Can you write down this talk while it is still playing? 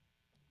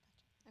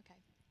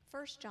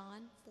1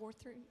 John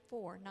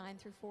 9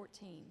 through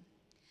 14.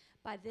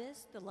 By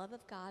this, the love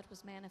of God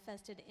was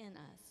manifested in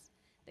us,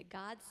 that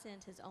God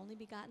sent his only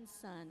begotten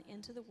Son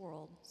into the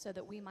world so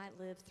that we might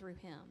live through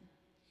him.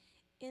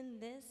 In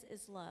this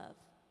is love,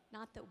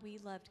 not that we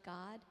loved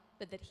God,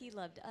 but that he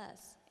loved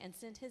us and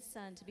sent his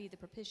Son to be the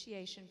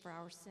propitiation for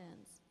our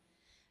sins.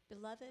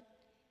 Beloved,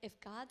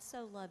 if God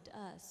so loved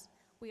us,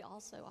 we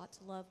also ought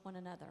to love one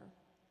another.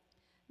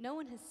 No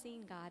one has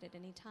seen God at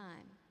any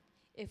time.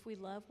 If we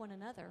love one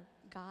another,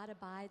 God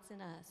abides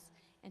in us,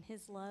 and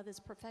his love is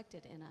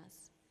perfected in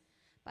us.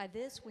 By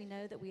this we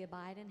know that we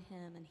abide in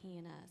him and he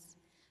in us,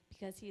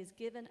 because he has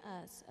given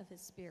us of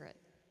his Spirit.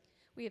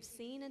 We have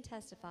seen and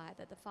testified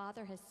that the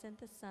Father has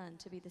sent the Son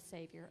to be the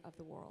Savior of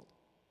the world.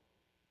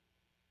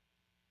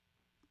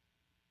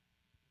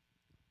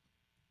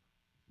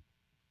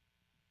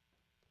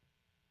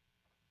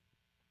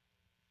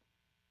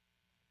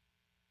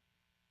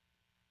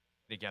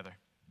 Together.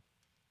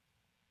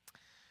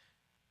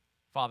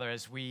 Father,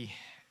 as we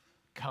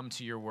come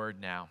to your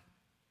word now,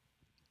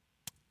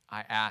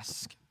 I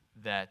ask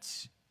that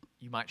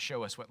you might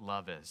show us what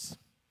love is,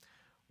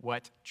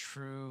 what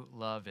true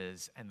love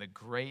is, and the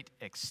great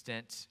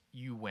extent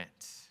you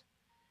went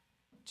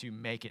to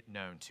make it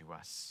known to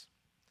us.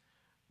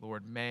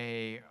 Lord,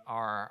 may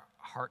our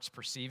hearts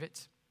perceive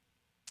it,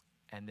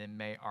 and then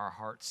may our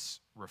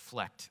hearts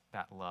reflect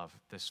that love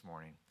this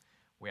morning.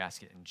 We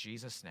ask it in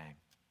Jesus' name.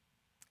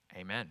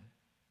 Amen.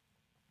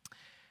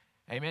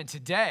 Amen.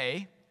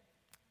 Today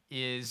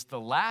is the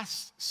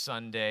last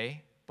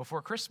Sunday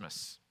before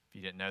Christmas, if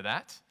you didn't know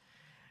that.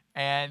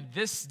 And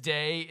this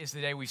day is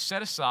the day we've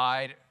set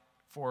aside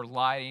for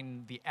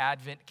lighting the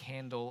Advent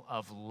candle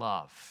of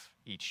love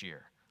each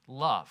year.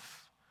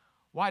 Love.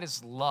 Why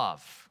does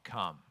love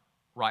come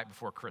right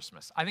before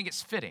Christmas? I think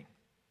it's fitting.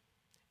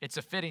 It's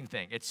a fitting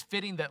thing. It's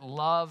fitting that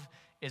love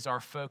is our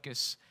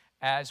focus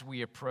as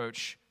we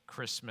approach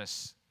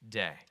Christmas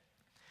Day.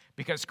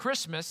 Because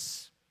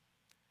Christmas,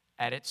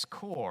 at its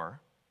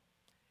core,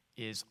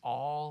 is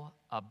all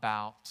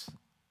about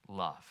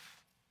love.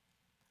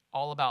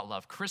 All about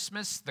love.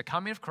 Christmas, the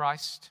coming of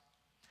Christ,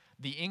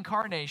 the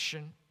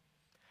incarnation,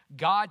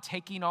 God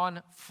taking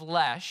on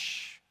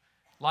flesh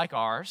like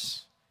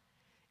ours,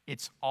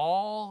 it's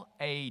all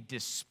a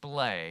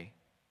display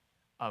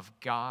of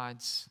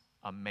God's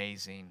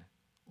amazing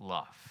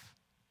love.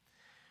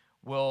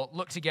 We'll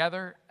look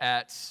together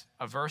at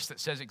a verse that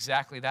says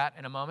exactly that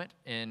in a moment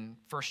in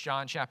 1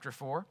 John chapter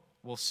 4.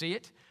 We'll see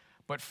it.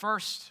 But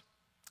first,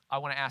 I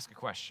want to ask a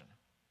question,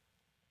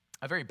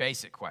 a very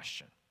basic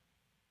question.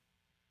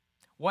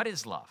 What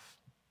is love?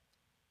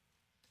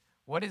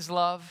 What is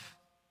love?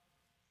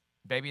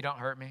 Baby, don't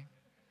hurt me.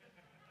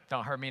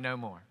 Don't hurt me no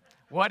more.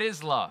 What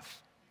is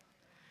love?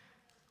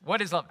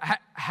 What is love?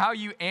 How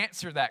you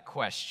answer that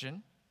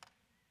question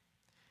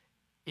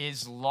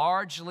is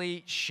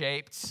largely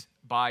shaped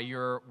by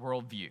your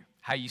worldview,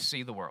 how you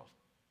see the world.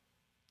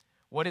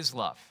 What is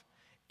love?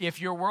 If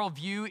your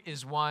worldview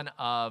is one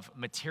of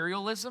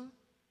materialism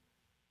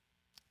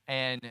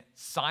and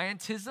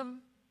scientism,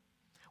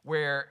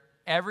 where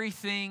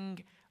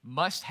everything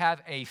must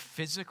have a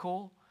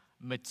physical,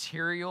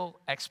 material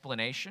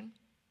explanation,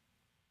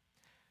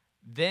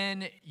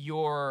 then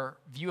your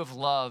view of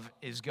love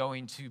is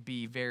going to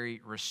be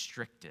very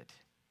restricted,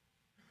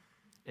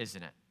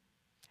 isn't it?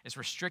 It's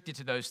restricted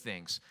to those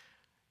things.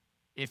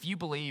 If you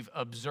believe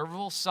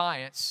observable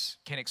science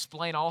can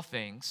explain all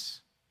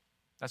things,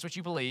 that's what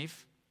you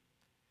believe,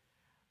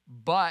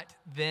 but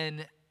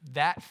then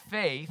that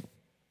faith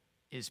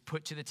is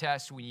put to the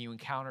test when you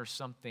encounter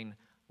something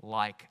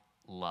like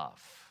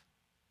love.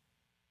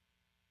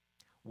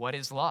 What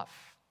is love?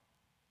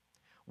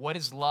 What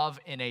is love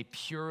in a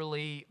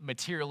purely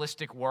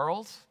materialistic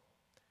world?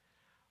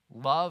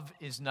 Love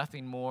is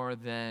nothing more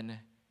than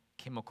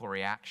chemical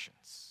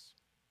reactions.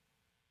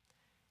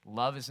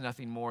 Love is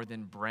nothing more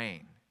than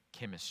brain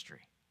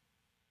chemistry.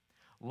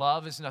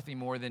 Love is nothing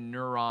more than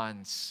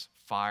neurons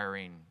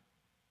firing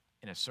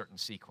in a certain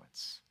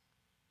sequence.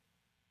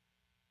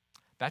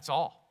 That's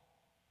all.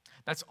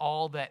 That's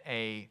all that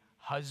a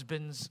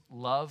husband's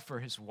love for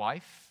his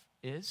wife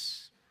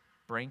is,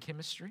 brain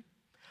chemistry.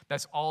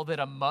 That's all that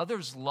a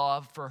mother's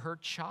love for her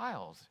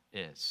child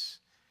is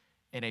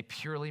in a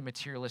purely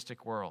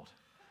materialistic world.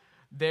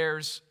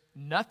 There's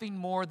nothing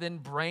more than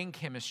brain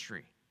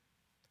chemistry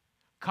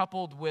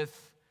coupled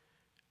with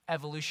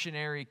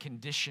evolutionary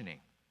conditioning.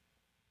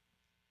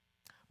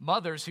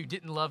 Mothers who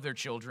didn't love their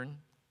children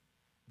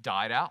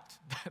died out.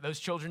 Those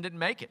children didn't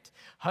make it.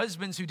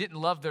 Husbands who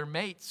didn't love their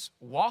mates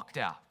walked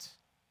out.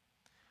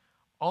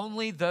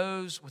 Only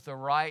those with the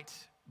right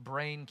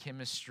brain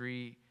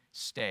chemistry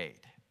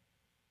stayed,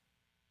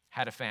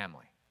 had a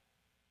family,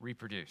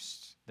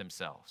 reproduced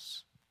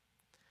themselves.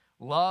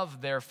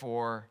 Love,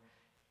 therefore,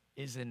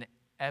 is an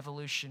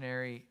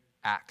evolutionary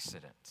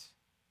accident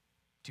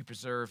to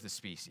preserve the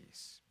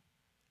species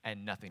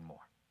and nothing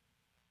more.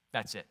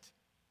 That's it.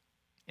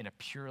 In a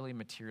purely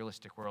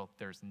materialistic world,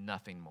 there's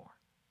nothing more.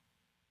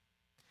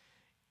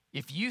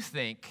 If you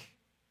think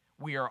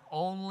we are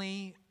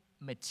only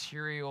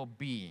material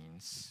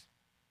beings,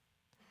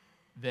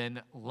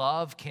 then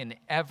love can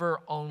ever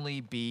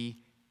only be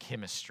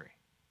chemistry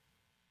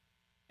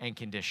and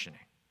conditioning.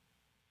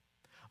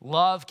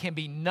 Love can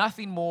be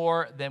nothing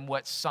more than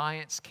what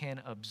science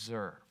can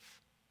observe.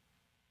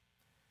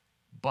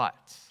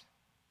 But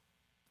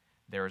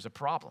there is a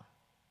problem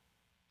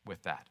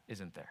with that,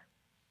 isn't there?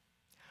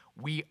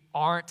 We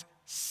aren't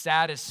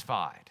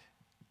satisfied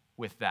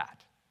with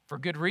that for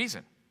good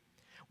reason.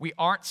 We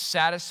aren't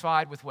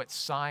satisfied with what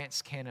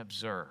science can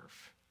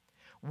observe.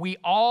 We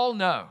all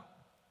know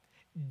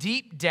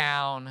deep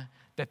down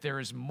that there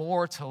is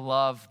more to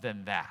love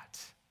than that.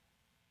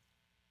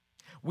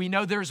 We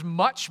know there's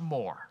much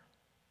more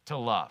to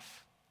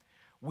love.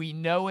 We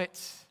know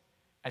it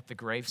at the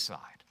graveside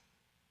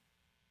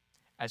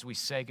as we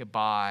say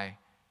goodbye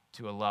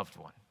to a loved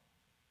one.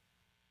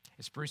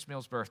 It's Bruce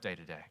Mill's birthday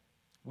today.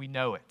 We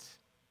know it,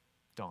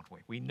 don't we?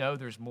 We know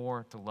there's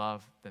more to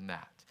love than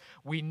that.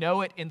 We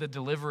know it in the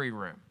delivery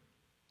room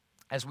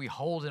as we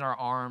hold in our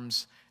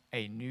arms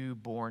a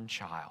newborn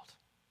child.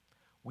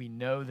 We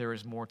know there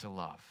is more to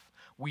love.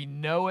 We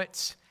know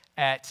it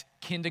at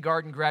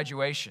kindergarten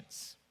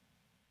graduations,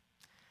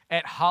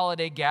 at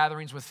holiday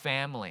gatherings with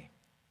family,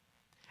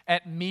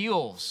 at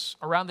meals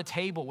around the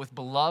table with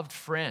beloved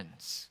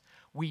friends.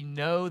 We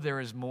know there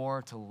is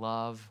more to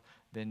love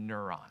than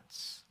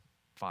neurons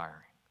firing.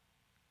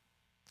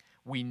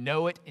 We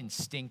know it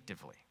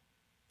instinctively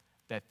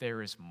that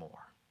there is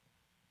more.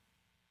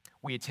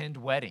 We attend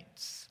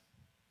weddings,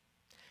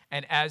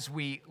 and as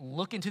we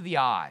look into the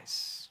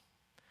eyes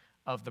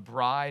of the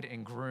bride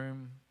and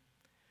groom,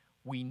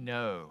 we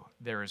know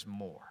there is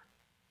more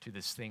to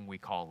this thing we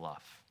call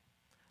love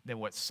than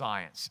what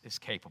science is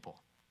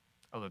capable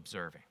of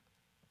observing.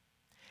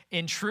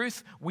 In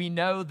truth, we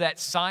know that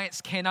science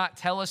cannot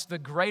tell us the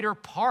greater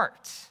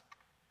part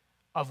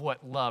of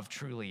what love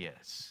truly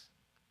is.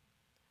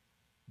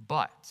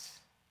 But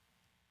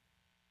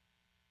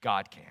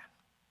God can.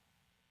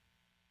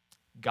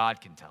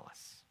 God can tell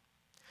us.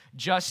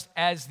 Just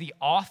as the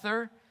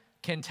author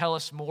can tell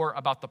us more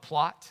about the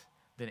plot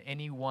than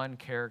any one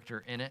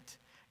character in it,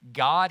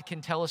 God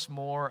can tell us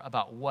more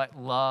about what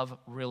love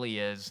really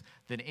is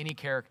than any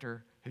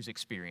character who's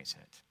experienced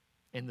it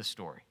in the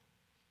story.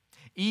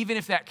 Even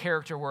if that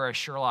character were a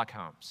Sherlock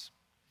Holmes,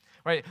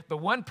 right? The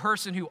one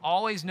person who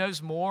always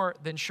knows more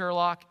than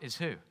Sherlock is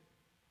who?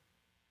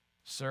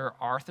 Sir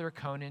Arthur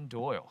Conan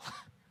Doyle.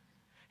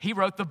 He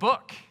wrote the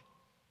book.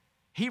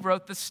 He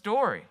wrote the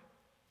story.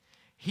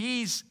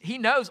 He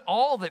knows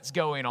all that's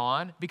going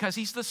on because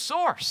he's the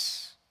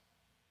source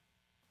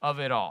of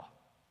it all.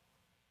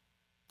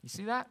 You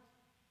see that?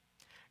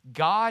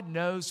 God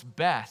knows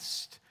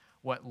best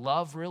what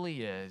love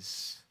really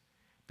is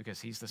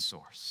because he's the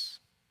source.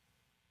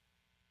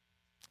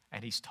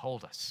 And he's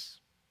told us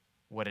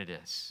what it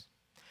is.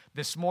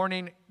 This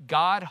morning,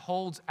 God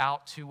holds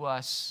out to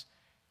us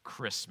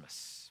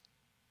Christmas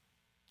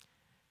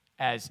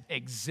as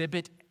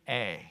Exhibit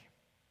A.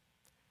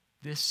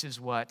 This is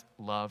what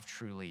love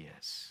truly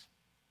is.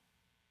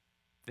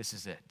 This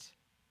is it.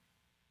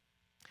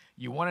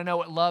 You want to know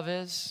what love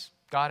is?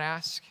 God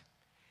asks.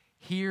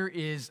 Here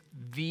is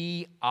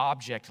the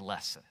object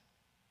lesson.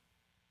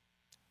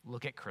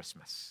 Look at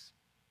Christmas.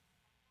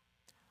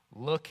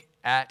 Look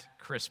at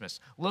Christmas.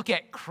 Look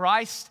at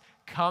Christ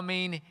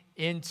coming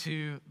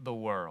into the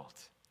world.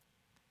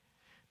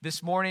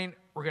 This morning,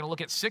 we're going to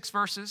look at 6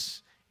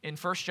 verses in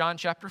 1 John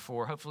chapter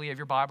 4. Hopefully you have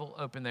your Bible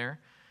open there.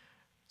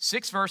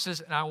 6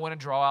 verses, and I want to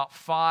draw out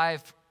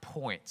 5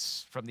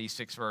 points from these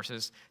 6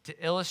 verses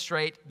to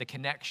illustrate the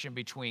connection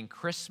between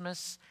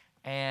Christmas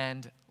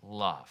and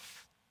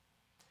love.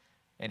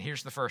 And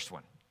here's the first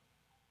one.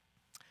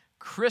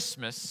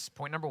 Christmas,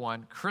 point number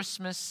 1,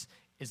 Christmas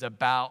is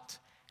about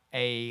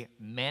a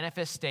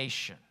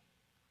manifestation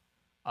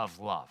of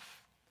love.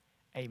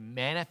 A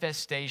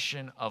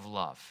manifestation of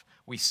love.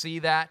 We see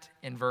that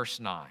in verse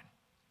 9.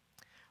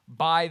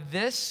 By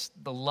this,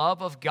 the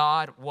love of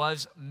God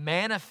was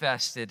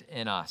manifested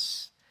in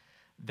us,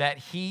 that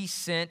he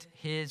sent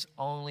his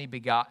only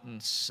begotten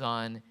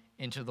Son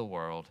into the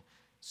world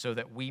so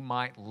that we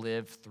might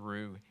live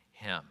through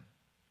him.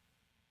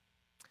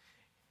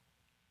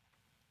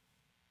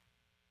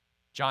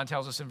 John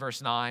tells us in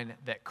verse 9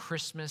 that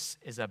Christmas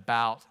is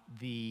about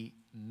the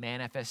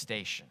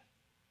manifestation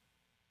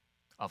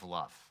of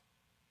love,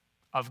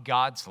 of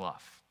God's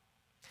love.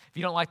 If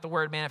you don't like the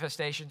word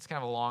manifestation, it's kind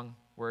of a long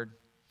word.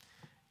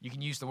 You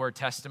can use the word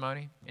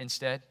testimony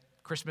instead.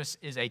 Christmas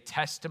is a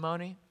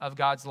testimony of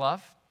God's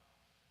love.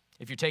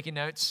 If you're taking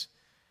notes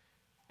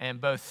and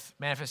both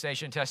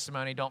manifestation and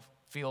testimony don't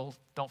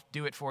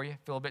do it for you,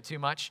 feel a bit too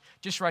much,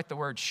 just write the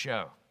word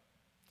show.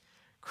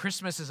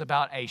 Christmas is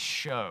about a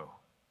show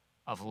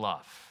of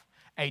love,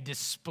 a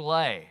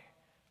display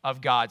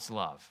of God's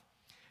love.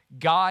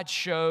 God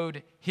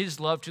showed his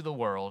love to the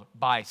world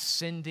by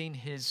sending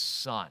his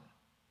Son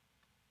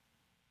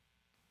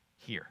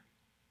here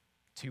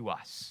to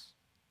us.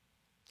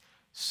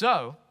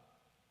 So,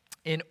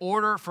 in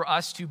order for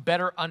us to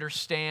better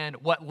understand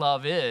what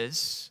love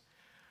is,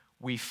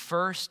 we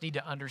first need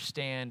to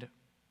understand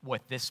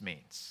what this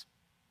means.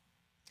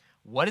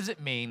 What does it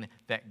mean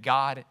that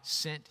God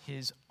sent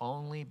his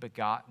only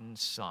begotten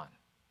Son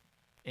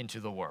into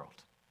the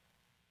world?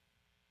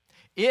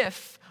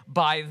 If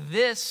by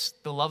this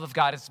the love of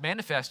God is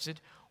manifested,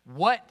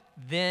 what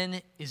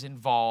then is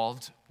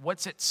involved?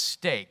 What's at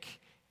stake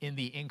in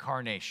the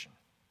incarnation?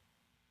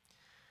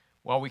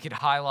 Well, we could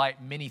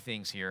highlight many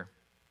things here.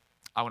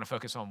 I want to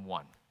focus on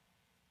one.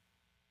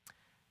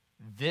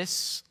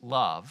 This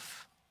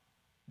love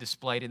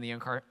displayed in the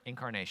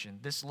incarnation,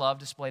 this love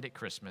displayed at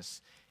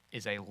Christmas,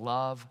 is a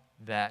love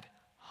that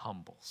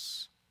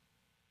humbles.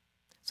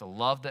 It's a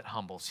love that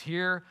humbles.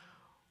 Here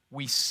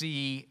we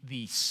see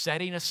the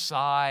setting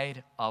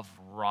aside of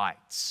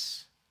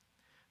rights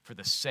for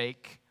the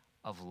sake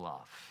of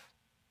love.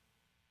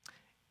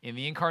 In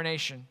the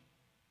incarnation,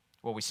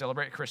 what we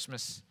celebrate at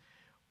Christmas,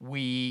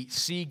 we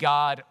see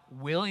God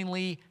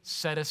willingly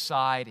set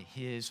aside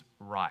his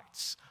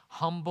rights,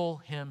 humble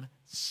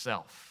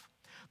himself.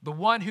 The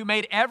one who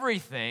made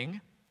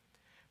everything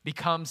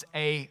becomes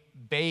a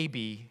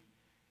baby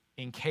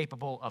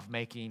incapable of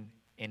making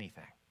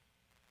anything.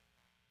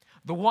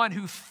 The one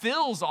who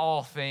fills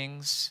all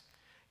things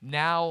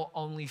now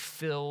only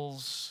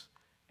fills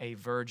a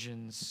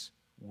virgin's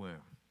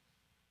womb.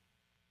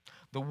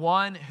 The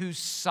one whose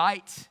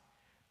sight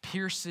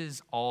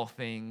pierces all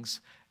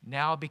things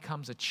now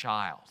becomes a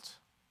child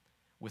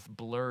with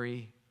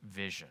blurry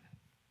vision.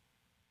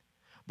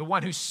 The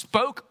one who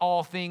spoke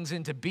all things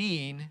into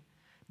being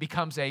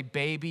becomes a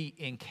baby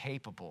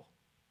incapable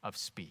of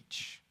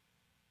speech.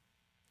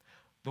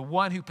 The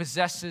one who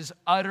possesses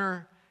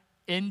utter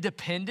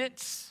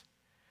independence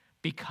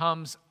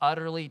becomes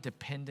utterly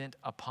dependent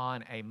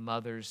upon a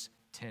mother's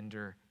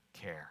tender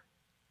care.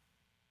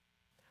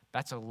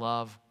 That's a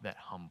love that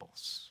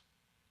humbles.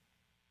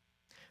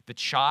 The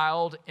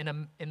child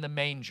in the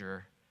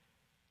manger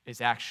is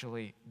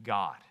actually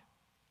God,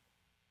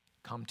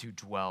 come to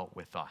dwell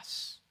with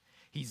us.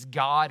 He's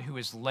God who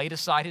has laid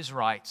aside his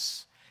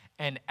rights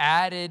and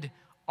added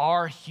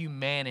our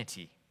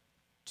humanity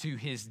to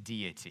his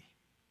deity.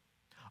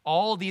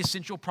 All the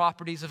essential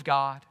properties of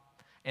God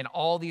and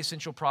all the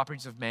essential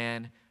properties of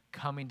man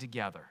coming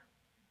together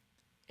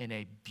in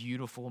a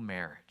beautiful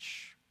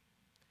marriage.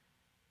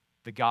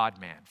 The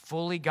God-man,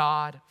 fully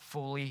God,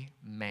 fully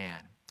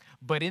man.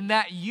 But in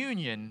that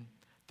union,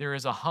 there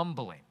is a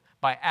humbling.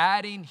 By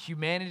adding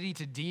humanity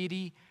to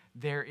deity,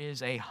 there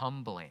is a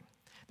humbling.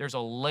 There's a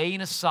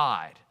laying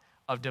aside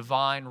of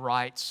divine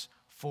rights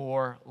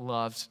for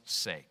love's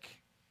sake.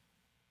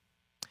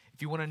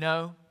 If you want to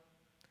know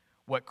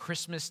what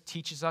Christmas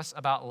teaches us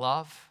about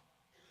love,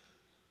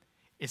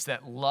 it's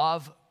that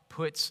love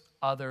puts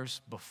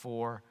others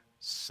before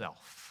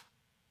self.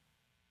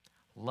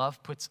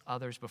 Love puts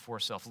others before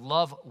self.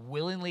 Love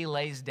willingly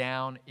lays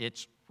down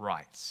its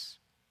rights.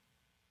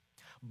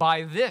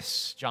 By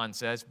this, John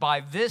says,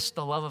 by this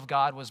the love of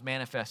God was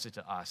manifested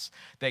to us,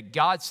 that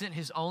God sent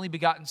his only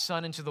begotten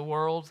Son into the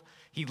world.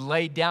 He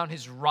laid down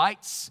his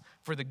rights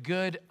for the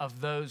good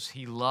of those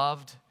he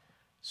loved,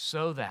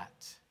 so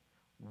that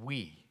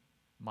we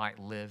might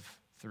live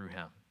through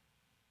him.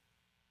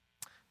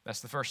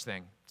 That's the first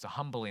thing. It's a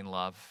humbling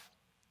love.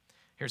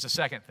 Here's the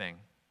second thing.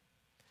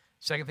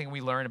 Second thing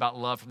we learn about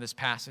love from this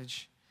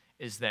passage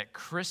is that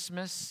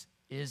Christmas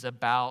is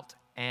about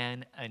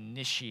an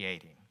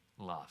initiating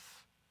love.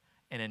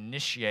 An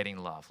initiating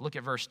love. Look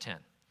at verse 10.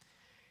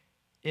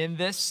 In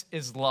this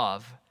is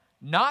love,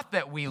 not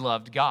that we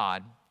loved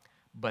God,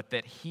 but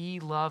that he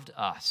loved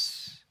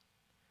us.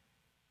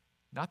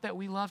 Not that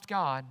we loved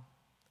God,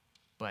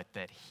 but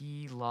that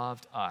he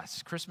loved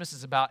us. Christmas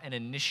is about an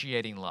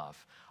initiating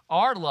love.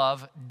 Our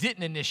love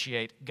didn't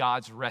initiate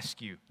God's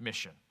rescue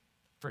mission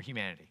for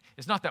humanity.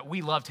 It's not that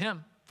we loved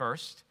him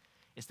first,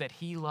 it's that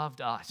he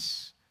loved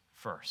us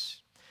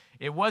first.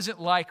 It wasn't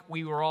like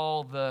we were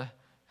all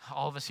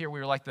of us here, we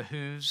were like the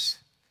Who's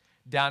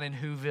down in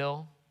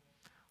Whoville,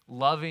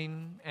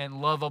 loving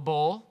and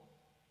lovable.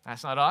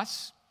 That's not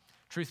us.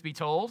 Truth be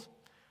told,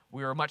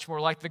 we were much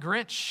more like the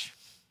Grinch.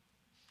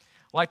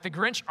 Like the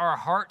Grinch, our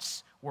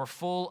hearts were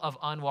full of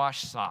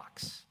unwashed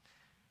socks.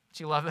 Don't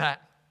you love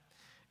that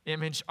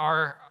image?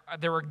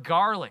 There were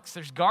garlics.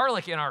 There's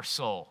garlic in our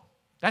soul.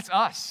 That's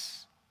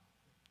us.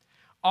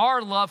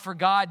 Our love for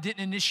God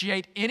didn't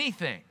initiate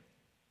anything.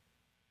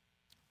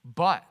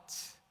 But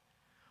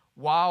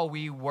while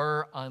we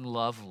were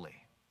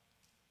unlovely,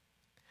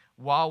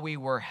 while we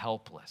were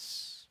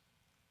helpless,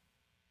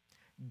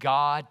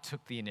 God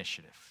took the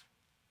initiative.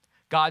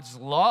 God's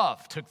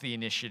love took the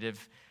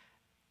initiative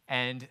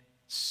and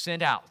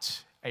sent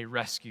out a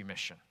rescue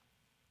mission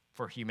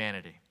for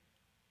humanity.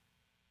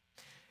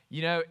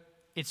 You know,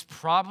 it's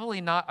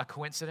probably not a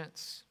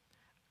coincidence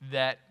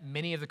that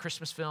many of the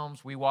Christmas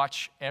films we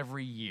watch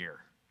every year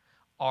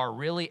are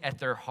really at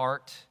their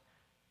heart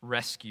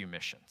rescue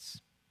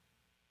missions.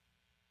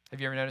 Have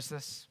you ever noticed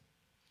this?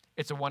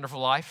 It's a Wonderful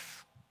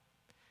Life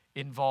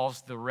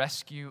involves the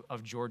rescue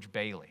of George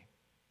Bailey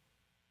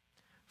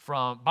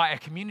by a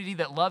community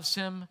that loves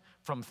him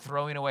from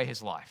throwing away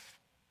his life.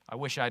 I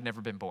wish I had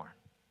never been born.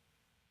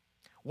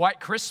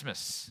 White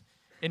Christmas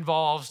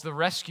involves the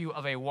rescue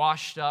of a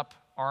washed-up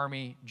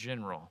army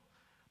general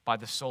by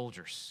the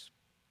soldiers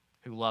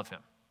who love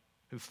him,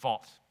 who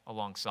fought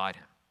alongside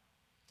him.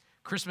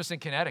 Christmas in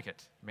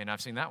Connecticut, you may not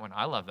have seen that one.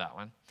 I love that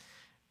one.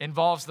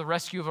 Involves the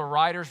rescue of a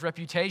writer's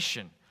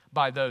reputation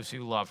by those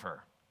who love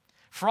her.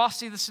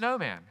 Frosty the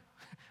Snowman,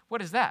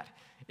 what is that?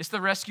 It's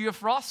the rescue of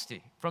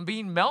Frosty from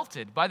being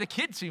melted by the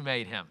kids who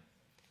made him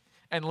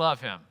and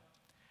love him.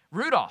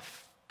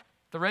 Rudolph,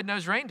 the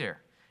red-nosed reindeer,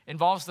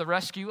 involves the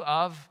rescue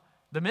of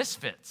the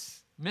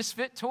misfits,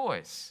 misfit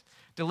toys,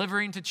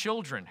 delivering to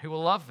children who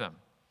will love them.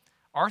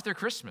 Arthur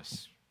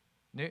Christmas,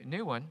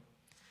 new one,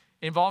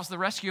 involves the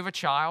rescue of a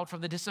child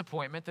from the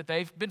disappointment that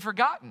they've been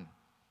forgotten.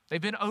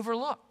 They've been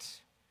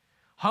overlooked.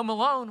 Home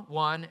Alone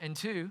 1 and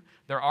 2,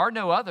 there are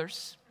no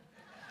others,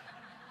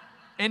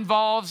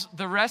 involves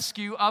the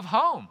rescue of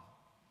home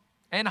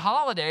and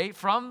holiday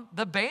from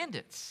the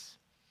bandits.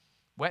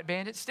 Wet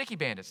bandits, sticky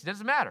bandits, it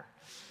doesn't matter.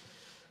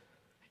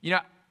 You know,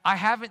 I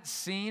haven't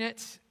seen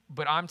it,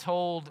 but I'm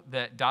told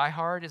that Die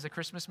Hard is a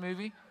Christmas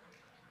movie.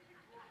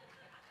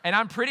 And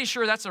I'm pretty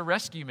sure that's a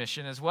rescue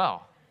mission as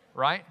well,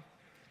 right?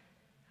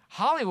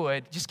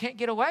 Hollywood just can't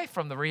get away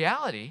from the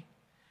reality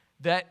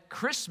that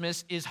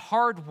Christmas is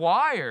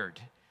hardwired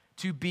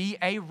to be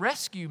a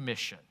rescue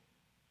mission.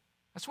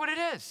 That's what it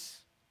is.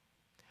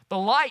 The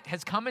light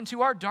has come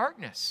into our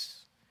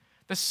darkness.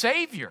 The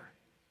Savior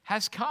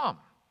has come.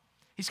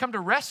 He's come to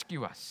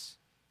rescue us.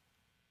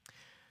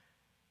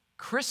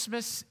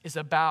 Christmas is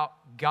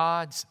about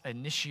God's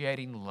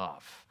initiating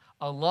love,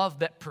 a love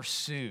that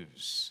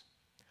pursues,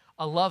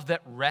 a love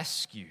that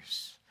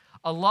rescues,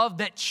 a love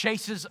that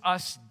chases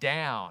us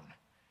down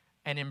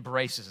and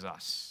embraces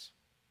us.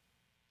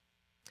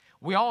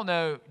 We all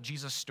know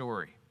Jesus'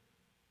 story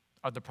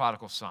of the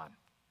prodigal son,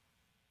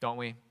 don't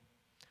we?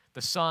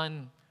 The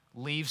son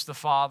leaves the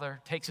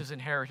father, takes his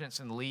inheritance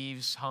and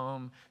leaves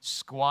home,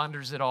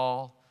 squanders it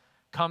all,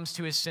 comes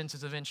to his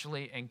senses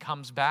eventually and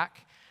comes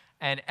back.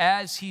 And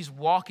as he's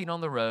walking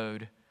on the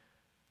road,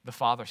 the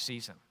father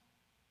sees him.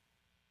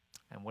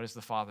 And what does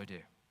the father do?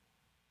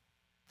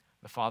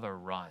 The father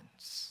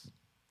runs.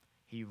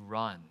 He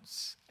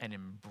runs and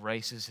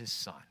embraces his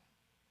son.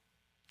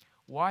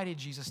 Why did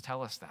Jesus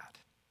tell us that?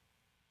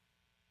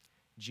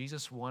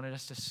 Jesus wanted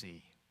us to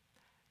see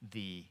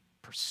the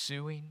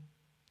pursuing,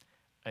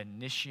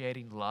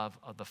 initiating love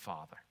of the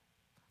Father.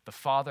 The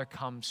Father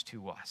comes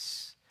to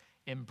us,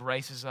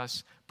 embraces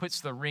us,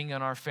 puts the ring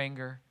on our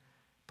finger,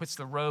 puts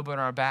the robe on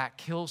our back,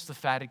 kills the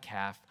fatted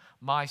calf.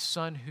 My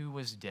son who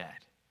was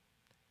dead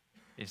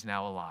is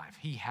now alive.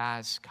 He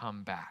has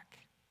come back.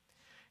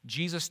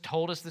 Jesus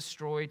told us this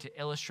story to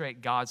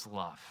illustrate God's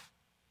love.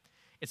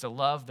 It's a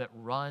love that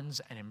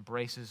runs and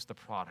embraces the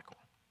prodigal.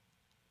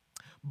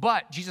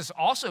 But Jesus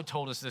also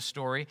told us this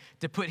story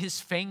to put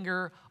his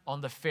finger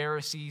on the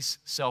Pharisees'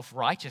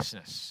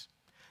 self-righteousness.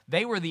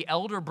 They were the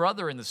elder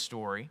brother in the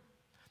story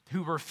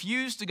who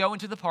refused to go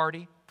into the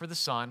party for the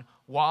son.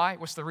 Why?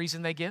 What's the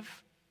reason they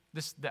give?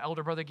 The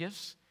elder brother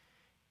gives?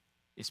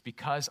 It's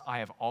because I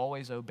have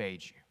always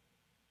obeyed you.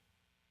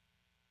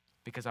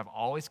 Because I've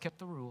always kept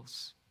the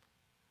rules,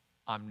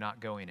 I'm not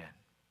going in.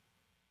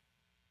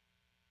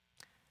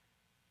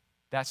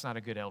 That's not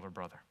a good elder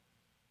brother.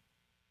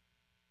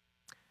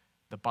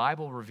 The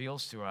Bible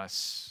reveals to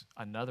us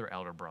another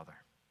elder brother,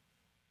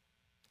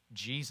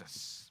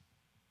 Jesus.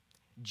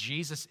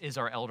 Jesus is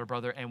our elder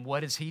brother, and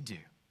what does he do?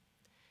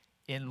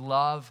 In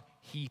love,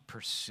 he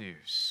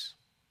pursues.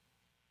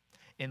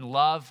 In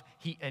love,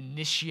 he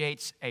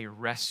initiates a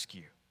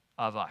rescue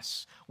of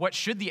us. What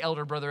should the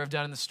elder brother have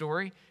done in the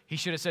story? He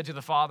should have said to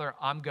the father,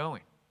 I'm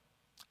going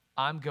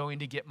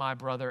to get my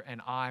brother, and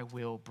I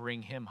will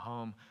bring him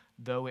home,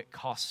 though it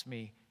costs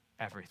me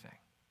everything.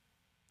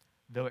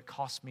 Though it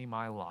cost me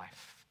my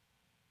life.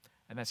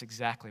 And that's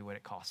exactly what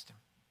it cost him.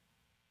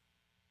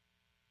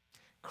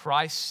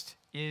 Christ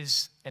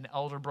is an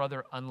elder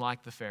brother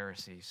unlike the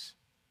Pharisees.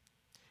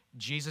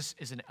 Jesus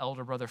is an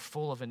elder brother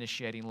full of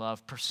initiating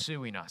love,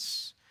 pursuing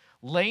us,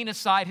 laying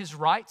aside his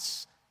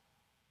rights,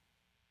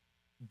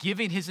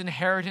 giving his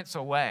inheritance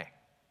away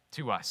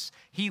to us.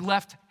 He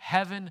left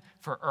heaven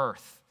for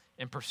earth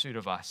in pursuit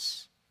of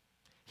us.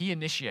 He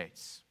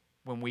initiates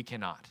when we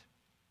cannot.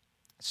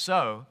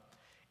 So,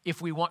 if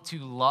we want to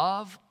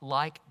love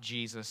like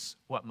Jesus,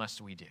 what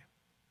must we do?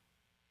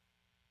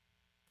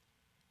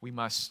 We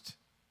must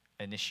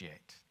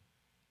initiate.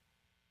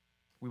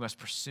 We must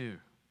pursue.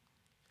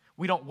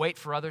 We don't wait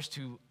for others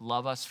to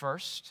love us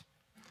first.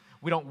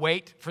 We don't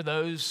wait for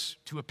those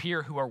to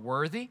appear who are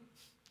worthy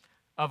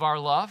of our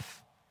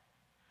love.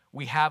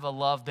 We have a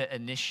love that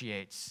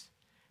initiates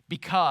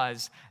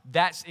because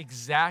that's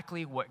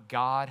exactly what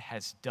God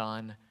has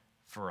done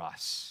for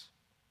us.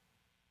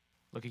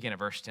 Look again at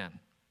verse 10.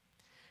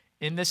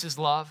 In this is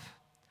love,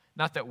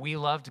 not that we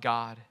loved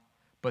God,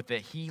 but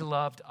that he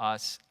loved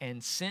us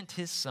and sent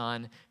his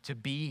son to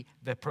be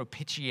the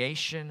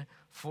propitiation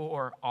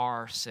for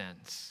our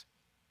sins.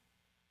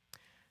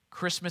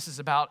 Christmas is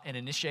about an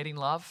initiating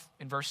love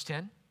in verse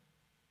 10.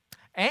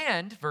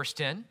 And, verse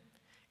 10,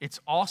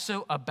 it's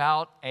also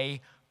about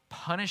a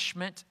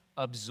punishment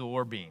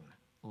absorbing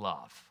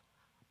love.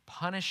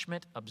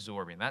 Punishment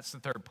absorbing. That's the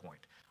third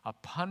point. A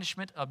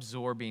punishment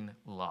absorbing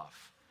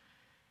love.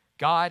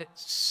 God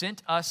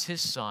sent us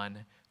his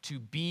Son to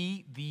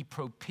be the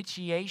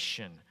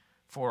propitiation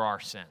for our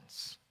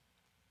sins.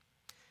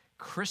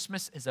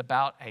 Christmas is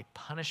about a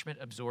punishment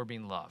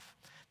absorbing love.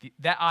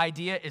 That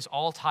idea is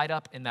all tied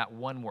up in that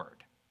one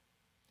word,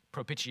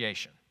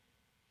 propitiation.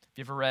 Have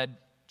you ever read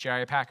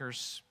J.I.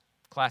 Packer's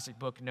classic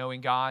book,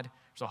 Knowing God?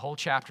 There's a whole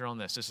chapter on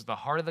this. This is the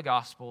heart of the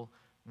gospel,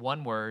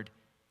 one word,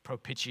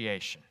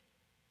 propitiation.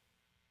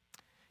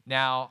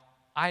 Now,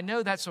 I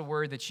know that's a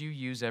word that you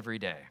use every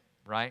day,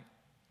 right?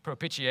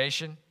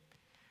 Propitiation.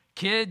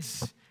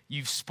 Kids,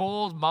 you've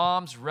spoiled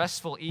mom's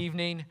restful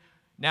evening.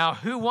 Now,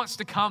 who wants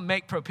to come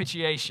make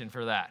propitiation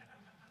for that?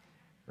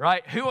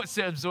 Right? Who wants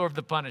to absorb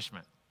the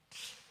punishment?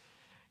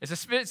 It's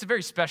a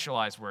very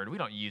specialized word. We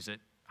don't use it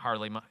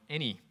hardly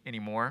any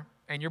anymore.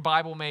 And your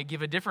Bible may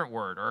give a different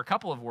word or a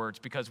couple of words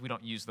because we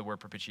don't use the word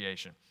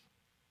propitiation.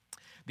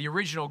 The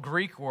original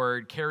Greek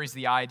word carries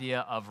the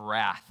idea of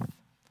wrath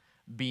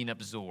being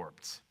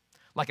absorbed,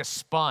 like a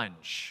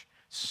sponge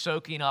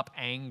soaking up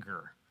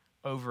anger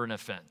over an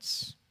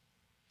offense.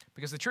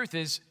 Because the truth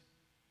is,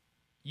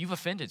 you've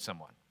offended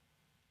someone.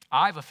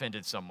 I've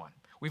offended someone.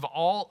 We've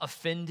all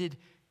offended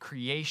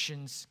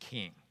creation's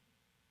king.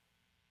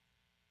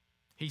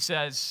 He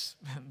says,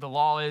 the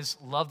law is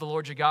love the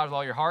Lord your God with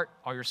all your heart,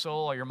 all your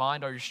soul, all your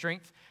mind, all your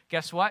strength.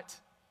 Guess what?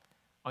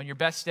 On your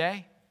best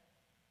day,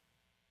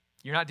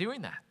 you're not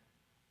doing that.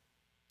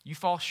 You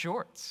fall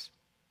short.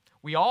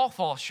 We all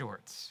fall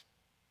short.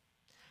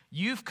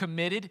 You've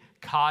committed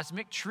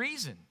cosmic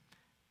treason.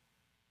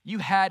 You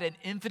had an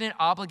infinite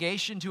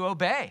obligation to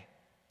obey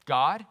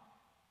God,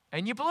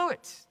 and you blew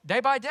it day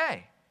by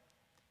day.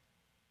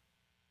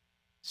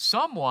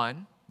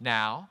 Someone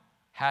now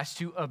has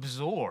to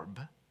absorb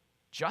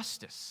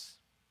justice,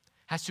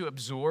 has to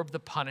absorb the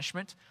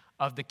punishment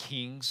of the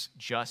king's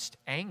just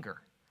anger,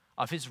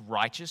 of his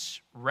righteous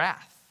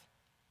wrath.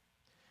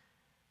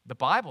 The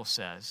Bible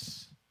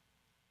says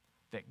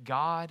that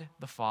God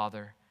the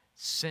Father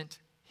sent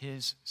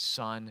his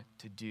Son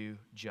to do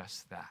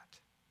just that.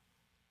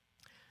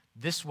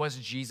 This was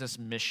Jesus'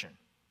 mission.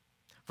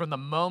 From the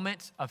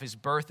moment of his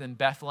birth in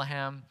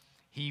Bethlehem,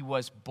 he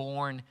was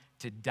born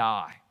to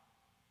die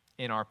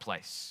in our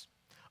place,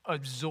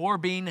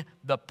 absorbing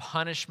the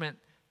punishment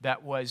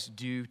that was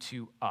due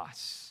to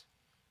us.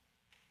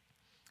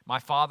 My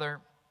father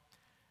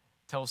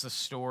tells the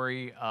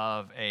story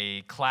of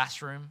a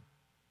classroom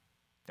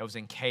that was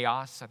in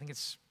chaos. I think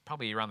it's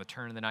probably around the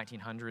turn of the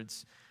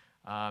 1900s,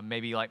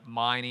 maybe like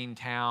mining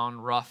town,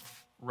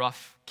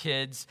 rough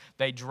kids.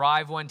 They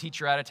drive one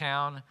teacher out of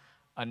town,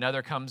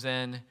 another comes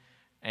in,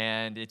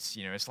 and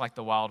it's like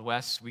the Wild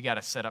West. We got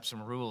to set up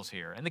some rules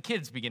here. And the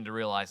kids begin to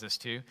realize this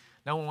too.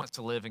 No one wants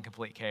to live in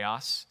complete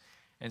chaos.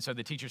 And so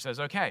the teacher says,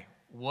 okay,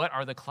 what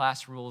are the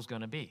class rules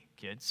going to be,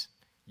 kids?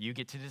 You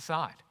get to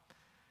decide.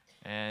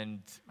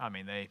 And I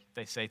mean,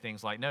 they say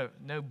things like, no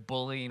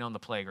bullying on the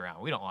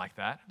playground. We don't like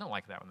that. I don't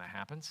like that when that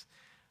happens.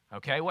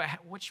 Okay,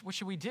 what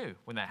should we do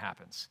when that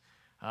happens?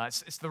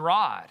 It's the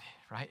rod,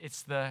 right?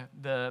 It's the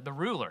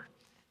ruler.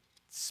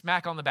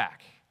 Smack on the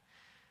back.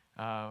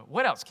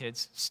 What else,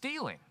 kids?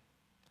 Stealing,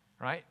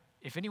 right?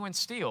 If anyone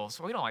steals,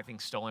 well, we don't like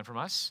things stolen from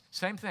us.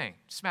 Same thing.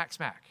 Smack,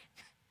 smack.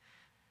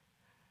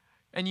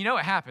 And you know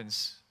what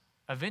happens?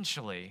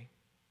 Eventually,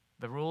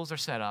 the rules are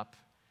set up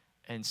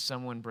and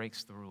someone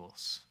breaks the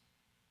rules.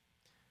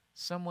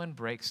 Someone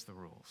breaks the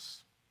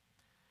rules.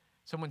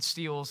 Someone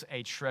steals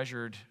a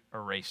treasured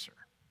eraser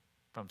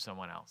from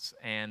someone else,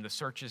 and the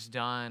search is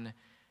done,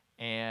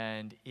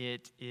 and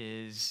it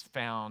is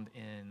found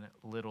in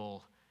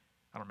little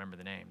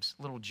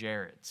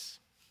Jared's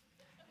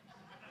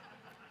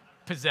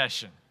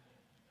possession.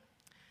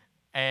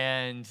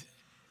 And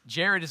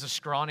Jared is a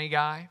scrawny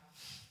guy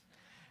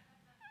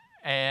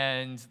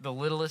and the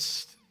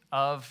littlest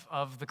of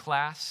the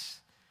class,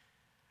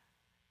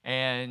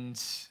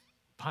 and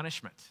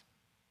punishment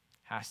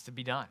has to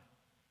be done.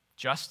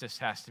 Justice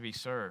has to be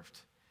served.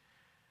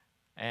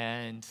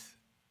 And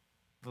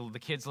the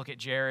kids look at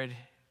Jared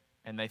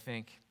and they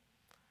think,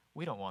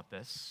 we don't want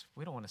this.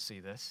 We don't want to see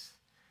this.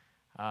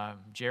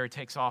 Jared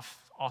takes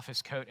off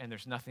his coat and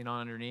there's nothing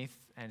on underneath,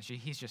 and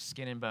he's just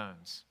skin and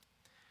bones.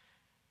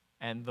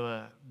 And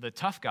the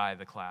tough guy of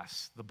the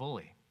class, the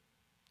bully,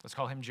 let's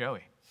call him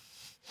Joey.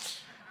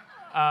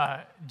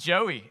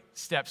 Joey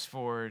steps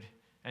forward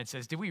and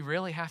says, do we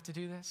really have to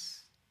do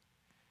this?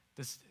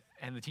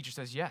 And the teacher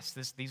says, yes,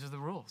 these are the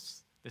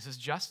rules. This is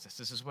justice.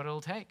 This is what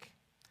it'll take.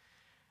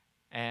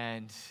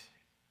 And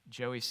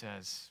Joey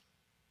says,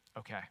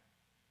 okay,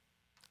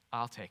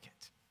 I'll take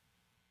it.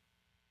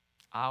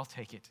 I'll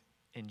take it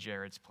in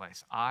Jared's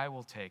place. I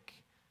will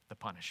take the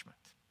punishment.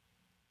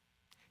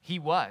 He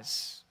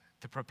was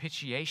the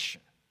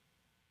propitiation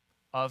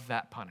of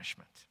that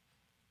punishment.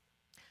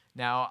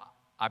 Now,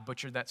 I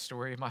butchered that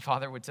story my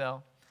father would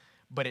tell,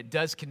 but it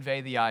does convey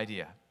the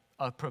idea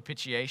of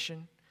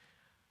propitiation,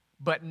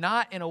 but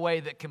not in a way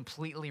that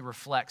completely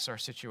reflects our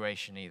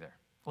situation either.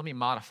 Let me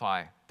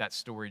modify that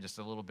story just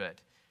a little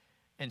bit.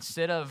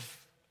 Instead of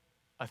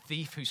a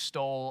thief who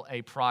stole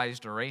a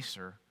prized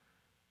eraser,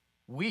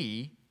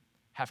 we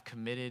have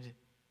committed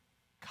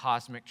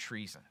cosmic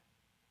treason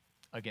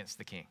against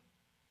the king.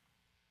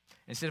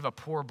 Instead of a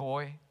poor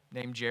boy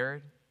named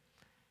Jared,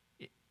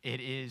 it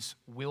is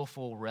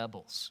willful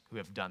rebels who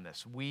have done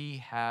this. We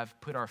have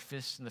put our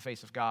fists in the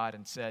face of God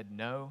and said,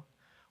 no,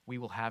 we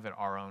will have it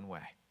our own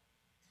way.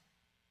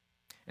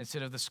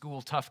 Instead of the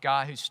school tough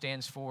guy who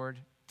stands forward,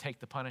 take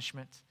the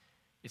punishment,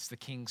 it's the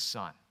king's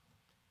son,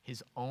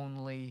 his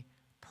only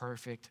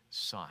perfect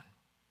son.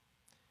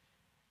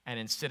 And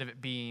instead of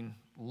it being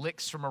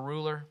licks from a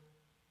ruler,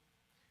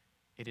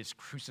 it is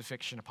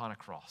crucifixion upon a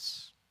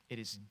cross. It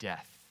is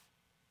death,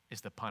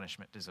 is the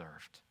punishment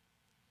deserved.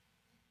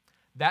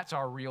 That's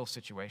our real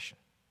situation.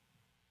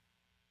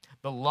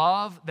 The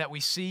love that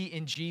we see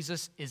in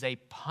Jesus is a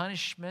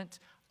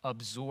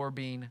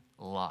punishment-absorbing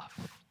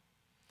love.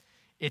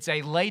 It's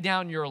a lay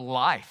down your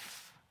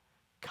life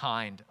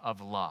kind of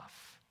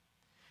love.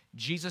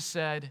 Jesus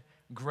said,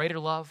 greater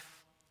love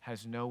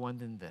has no one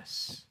than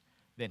this,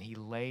 than he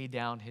laid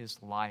down his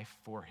life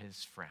for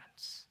his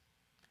friends.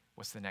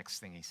 What's the next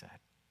thing he said?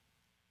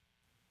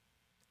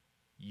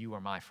 You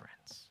are my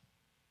friends.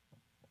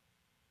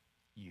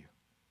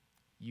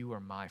 You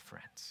are my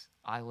friends.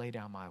 I lay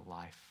down my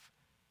life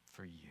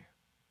for you.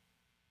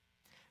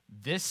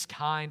 This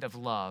kind of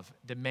love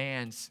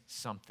demands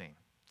something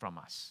from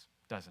us,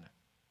 doesn't it?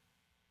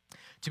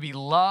 To be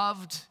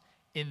loved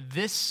in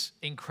this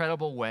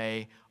incredible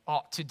way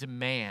ought to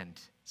demand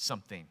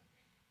something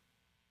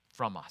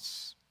from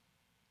us.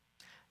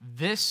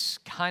 This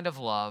kind of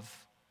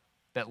love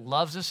that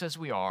loves us as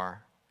we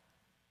are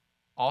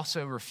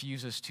also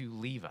refuses to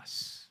leave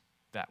us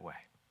that way.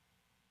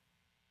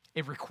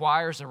 It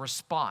requires a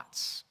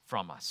response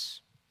from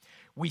us.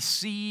 We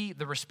see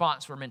the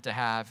response we're meant to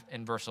have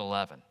in verse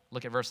 11.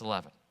 Look at verse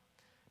 11.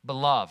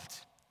 Beloved,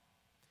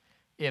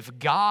 if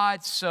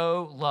God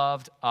so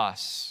loved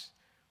us,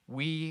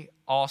 we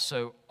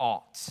also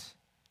ought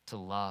to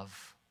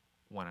love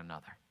one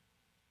another.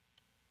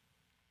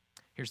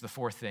 Here's the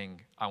fourth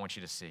thing I want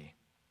you to see.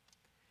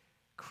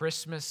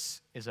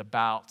 Christmas is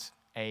about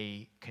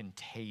a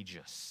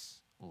contagious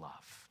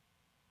love.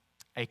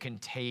 A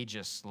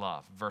contagious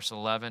love. Verse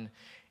 11,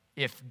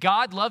 if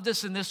God loved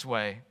us in this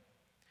way,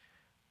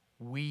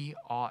 we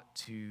ought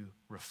to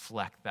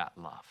reflect that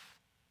love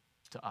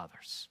to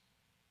others.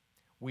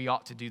 We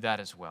ought to do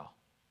that as well.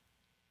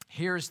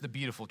 Here's the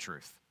beautiful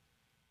truth.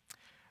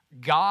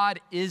 God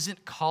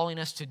isn't calling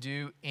us to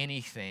do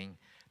anything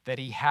that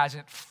he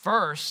hasn't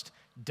first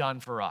done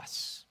for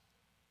us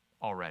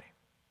already.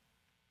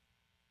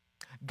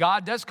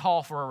 God does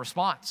call for a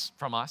response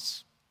from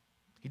us.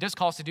 He does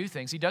call us to do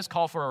things. He does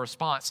call for a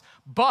response.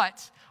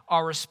 But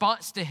our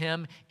response to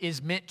him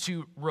is meant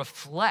to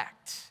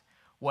reflect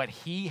what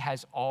he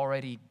has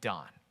already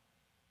done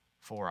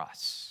for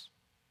us.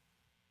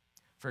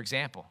 For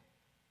example,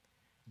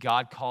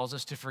 God calls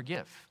us to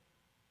forgive.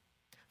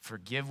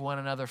 Forgive one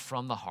another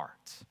from the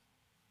heart.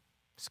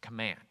 It's a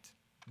command.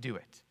 Do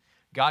it.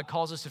 God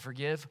calls us to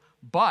forgive,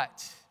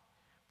 but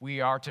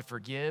we are to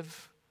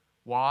forgive.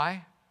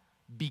 Why?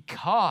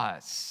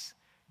 Because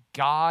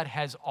God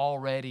has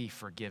already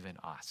forgiven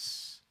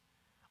us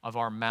of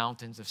our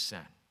mountains of sin.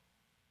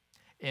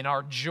 In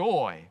our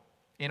joy,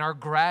 in our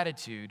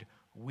gratitude,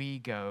 we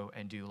go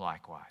and do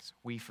likewise.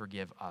 We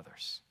forgive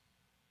others.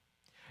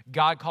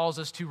 God calls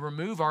us to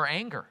remove our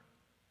anger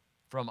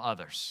from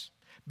others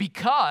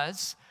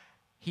because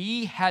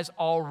he has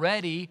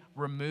already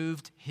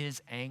removed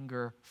his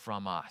anger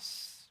from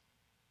us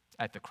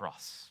at the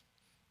cross.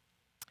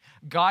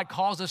 God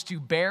calls us to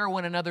bear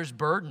one another's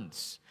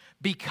burdens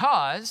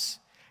because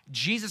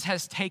Jesus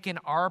has taken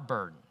our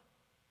burden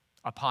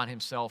upon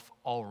himself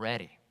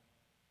already.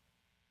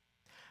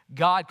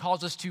 God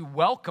calls us to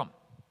welcome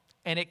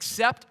and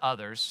accept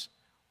others.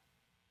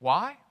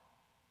 Why?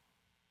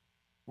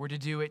 We're to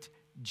do it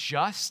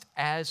just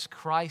as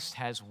Christ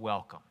has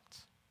welcomed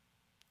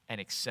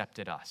and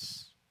accepted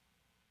us.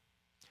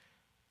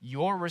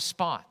 Your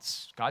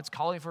response, God's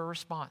calling for a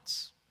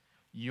response.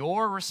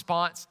 Your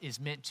response is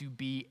meant to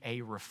be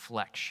a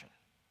reflection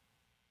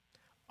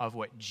of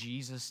what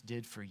Jesus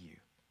did for you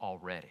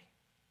already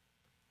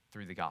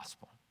through the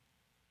gospel.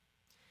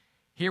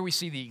 Here we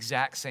see the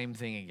exact same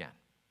thing again.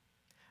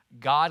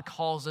 God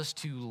calls us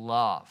to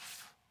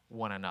love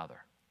one another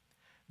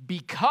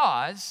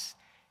because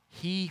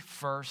he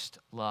first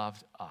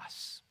loved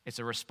us. It's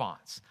a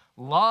response.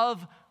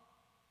 Love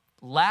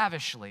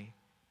lavishly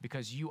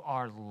because you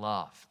are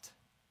loved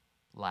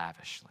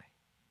lavishly.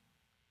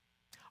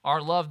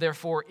 Our love,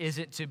 therefore,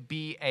 isn't to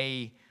be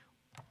a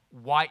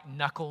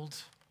white-knuckled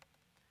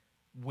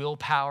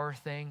willpower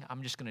thing.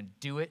 I'm just going to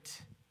do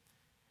it.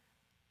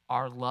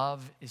 Our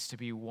love is to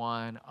be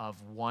one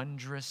of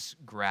wondrous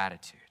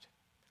gratitude.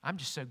 I'm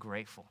just so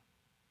grateful.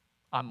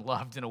 I'm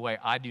loved in a way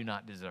I do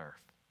not deserve.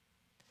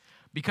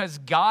 Because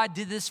God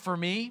did this for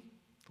me,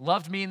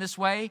 loved me in this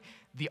way,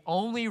 the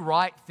only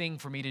right thing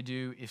for me to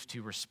do is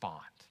to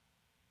respond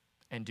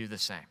and do the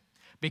same.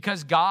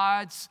 Because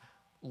God's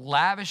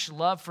lavish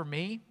love for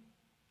me,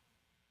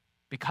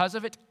 because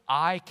of it,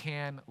 I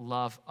can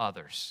love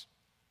others,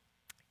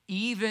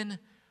 even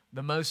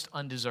the most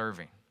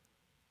undeserving,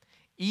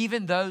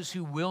 even those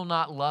who will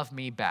not love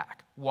me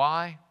back.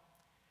 Why?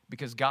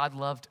 Because God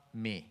loved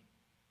me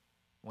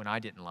when I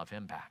didn't love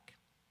him back.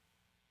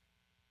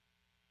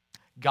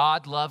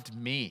 God loved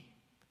me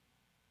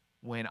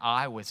when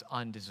I was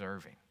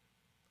undeserving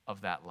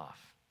of that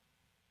love.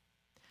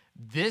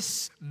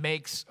 This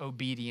makes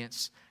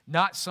obedience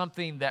not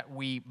something that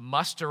we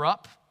muster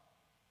up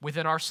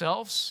within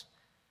ourselves,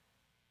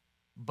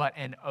 but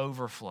an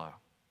overflow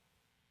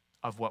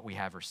of what we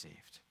have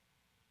received.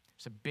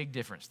 There's a big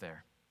difference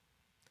there.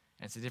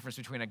 And it's the difference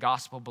between a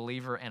gospel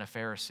believer and a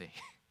Pharisee.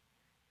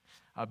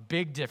 A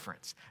big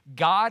difference.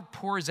 God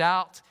pours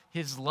out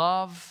his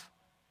love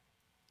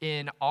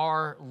in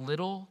our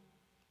little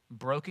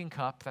broken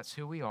cup. That's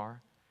who we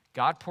are.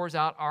 God pours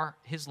out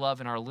his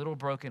love in our little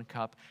broken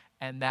cup,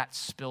 and that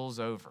spills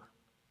over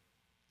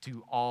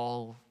to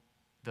all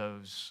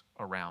those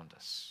around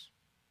us.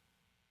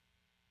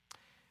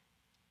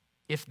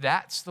 If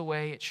that's the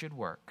way it should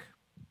work,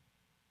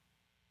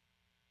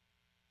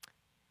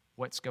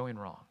 what's going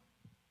wrong?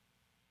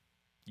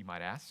 You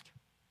might ask.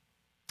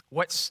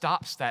 What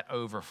stops that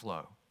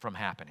overflow from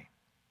happening?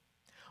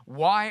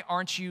 Why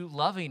aren't you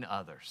loving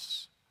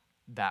others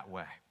that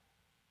way?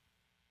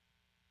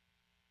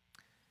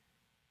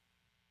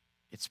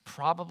 It's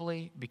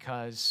probably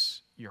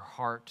because your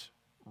heart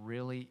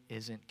really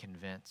isn't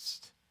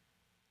convinced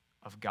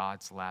of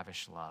God's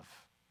lavish love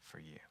for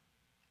you.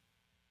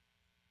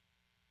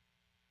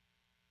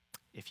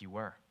 If you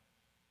were,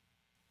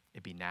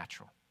 it'd be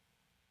natural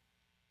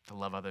to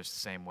love others the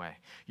same way.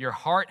 Your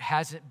heart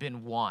hasn't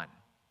been won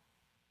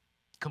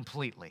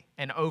completely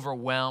and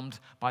overwhelmed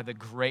by the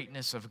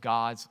greatness of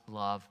God's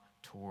love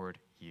toward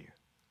you.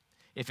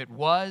 If it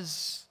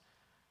was,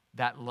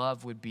 that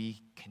love would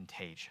be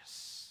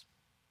contagious.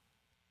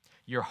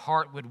 Your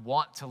heart would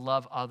want to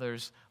love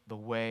others the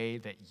way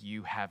that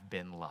you have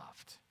been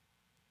loved.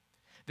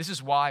 This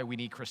is why we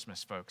need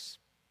Christmas, folks.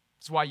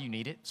 It's why you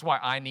need it. It's why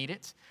I need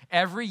it.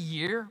 Every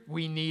year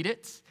we need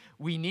it.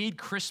 We need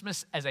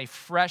Christmas as a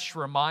fresh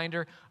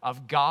reminder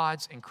of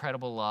God's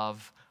incredible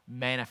love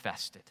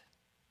manifested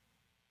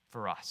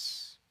for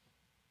us.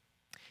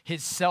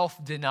 His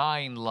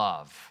self-denying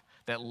love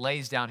that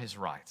lays down his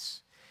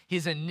rights.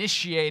 His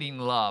initiating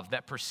love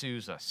that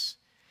pursues us.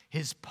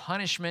 His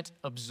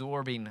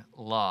punishment-absorbing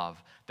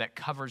love that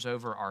covers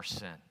over our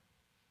sin.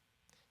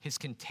 His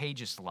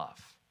contagious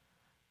love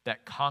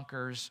that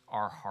conquers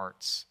our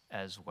hearts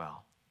as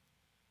well.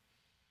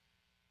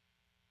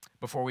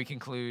 Before we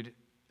conclude,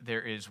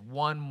 there is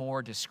one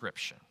more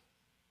description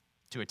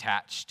to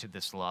attach to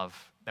this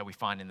love that we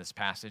find in this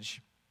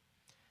passage.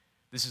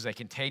 This is a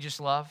contagious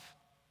love,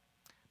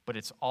 but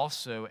it's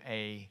also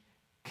a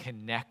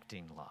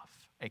connecting love.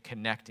 A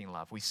connecting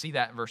love. We see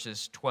that in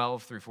verses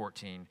 12 through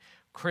 14.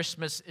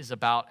 Christmas is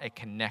about a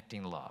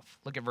connecting love.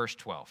 Look at verse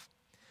 12.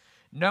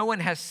 No one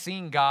has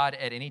seen God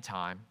at any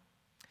time.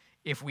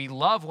 If we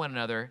love one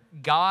another,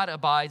 God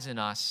abides in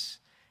us,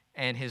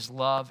 and his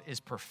love is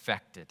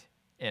perfected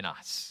in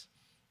us.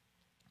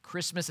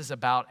 Christmas is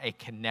about a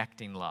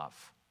connecting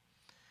love.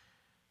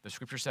 The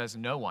scripture says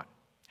no one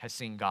has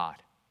seen God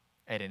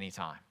at any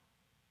time.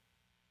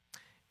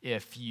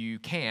 If you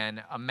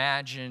can,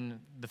 imagine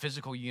the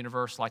physical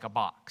universe like a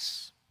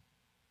box.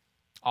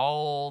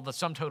 All the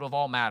sum total of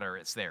all matter,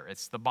 it's there.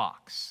 It's the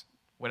box.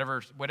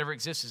 Whatever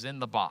exists is in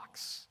the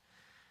box.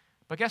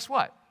 But guess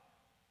what?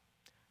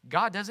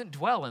 God doesn't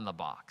dwell in the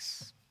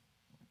box.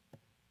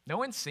 No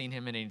one's seen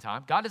him at any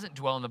time. God doesn't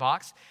dwell in the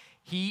box.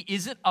 He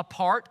isn't a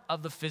part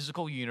of the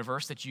physical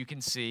universe that you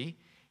can see.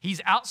 He's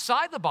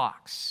outside the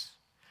box.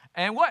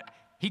 And what?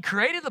 He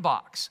created the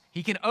box.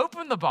 He can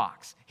open the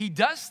box. He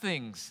does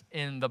things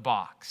in the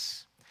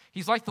box.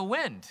 He's like the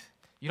wind.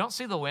 You don't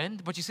see the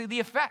wind, but you see the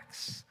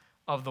effects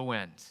of the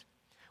wind.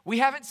 We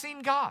haven't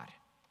seen God.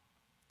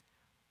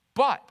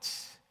 But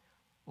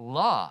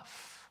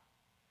love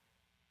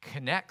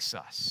connects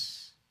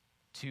us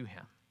to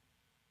him.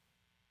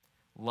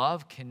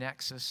 Love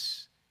connects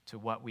us to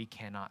what we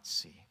cannot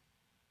see.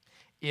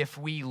 If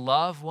we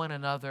love one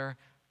another,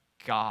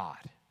 God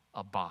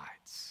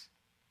abides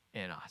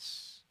in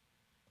us.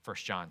 1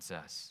 John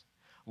says,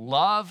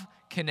 love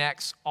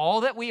connects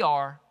all that we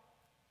are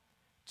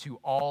to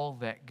all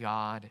that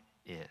God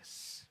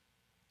is.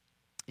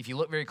 If you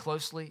look very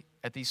closely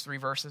at these three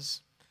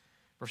verses,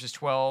 verses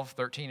 12,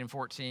 13, and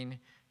 14,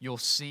 you'll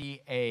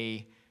see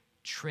a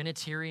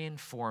Trinitarian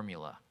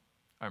formula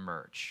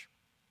emerge.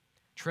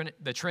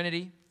 The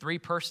Trinity, three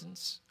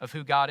persons of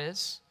who God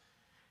is,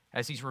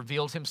 as he's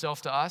revealed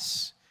himself to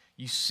us,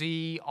 you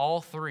see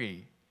all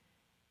three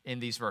in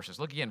these verses.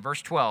 Look again,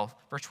 verse 12.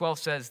 Verse 12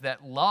 says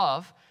that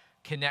love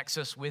connects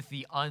us with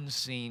the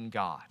unseen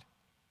God,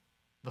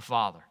 the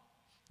Father,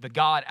 the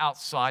God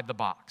outside the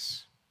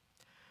box.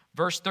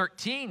 Verse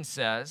 13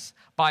 says,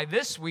 by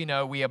this we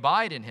know we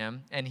abide in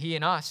him and he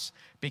in us,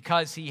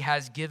 because he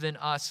has given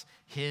us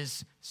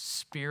his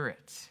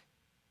Spirit.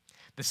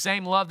 The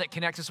same love that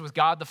connects us with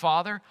God the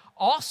Father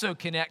also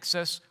connects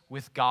us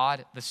with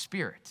God the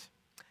Spirit.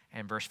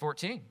 And verse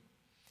 14,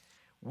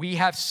 we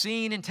have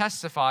seen and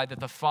testified that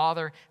the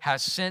Father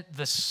has sent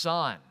the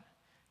Son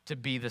to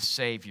be the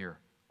Savior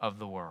of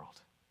the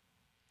world.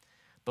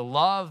 The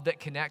love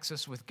that connects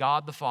us with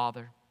God the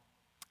Father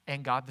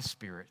and God the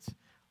Spirit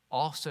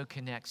also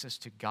connects us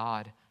to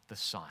God the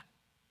Son,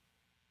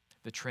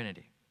 the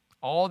Trinity.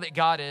 All that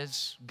God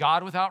is,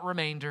 God without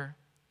remainder,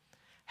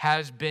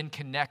 has been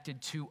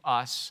connected to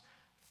us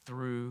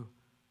through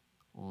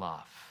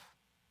love.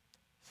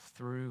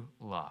 Through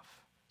love.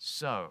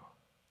 So,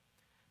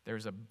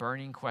 there's a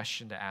burning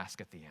question to ask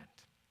at the end.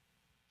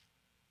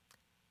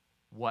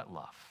 What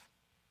love?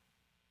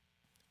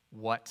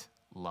 What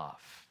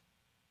love?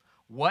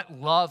 What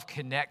love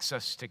connects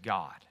us to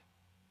God?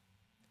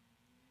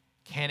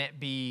 Can it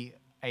be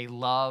a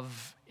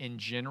love in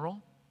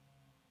general?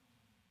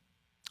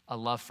 A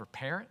love for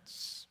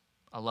parents?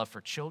 A love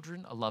for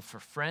children? A love for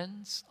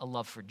friends? A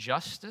love for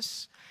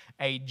justice?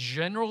 A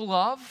general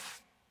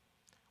love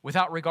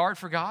without regard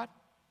for God?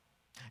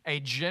 A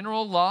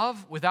general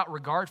love without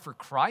regard for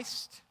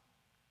Christ?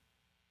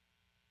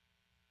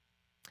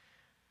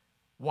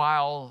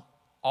 While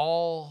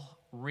all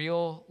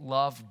real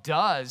love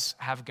does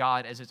have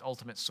God as its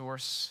ultimate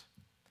source,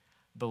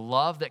 the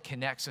love that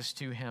connects us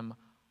to Him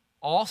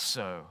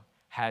also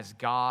has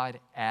God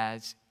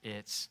as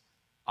its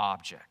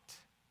object.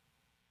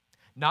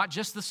 Not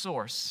just the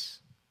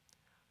source,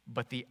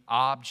 but the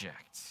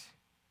object.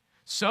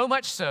 So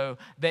much so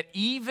that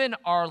even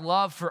our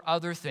love for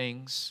other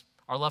things,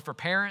 our love for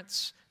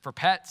parents, for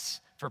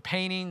pets, for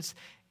paintings,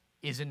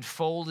 is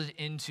enfolded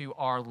into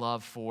our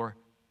love for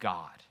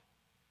God.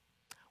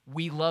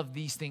 We love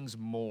these things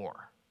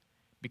more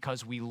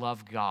because we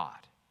love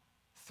God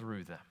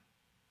through them.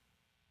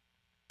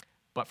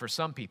 But for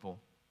some people,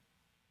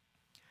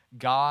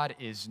 God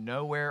is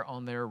nowhere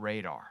on their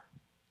radar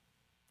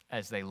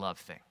as they love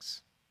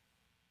things.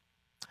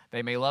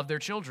 They may love their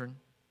children,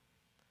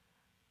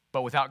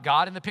 but without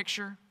God in the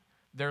picture,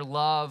 their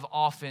love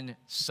often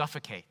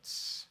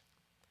suffocates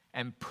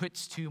and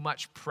puts too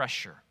much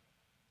pressure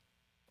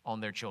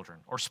on their children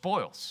or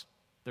spoils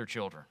their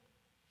children.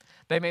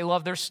 They may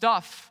love their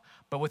stuff,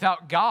 but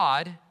without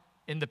God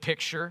in the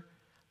picture,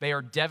 they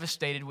are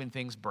devastated when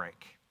things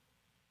break.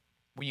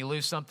 When you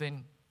lose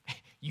something,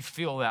 you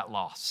feel that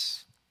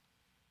loss,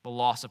 the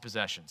loss of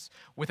possessions.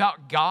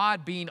 Without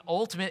God being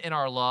ultimate in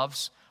our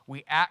loves,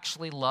 we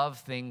actually love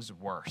things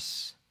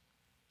worse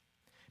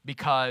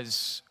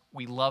because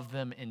we love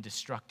them in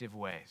destructive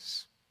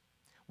ways.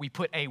 We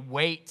put a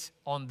weight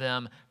on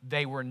them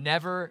they were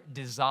never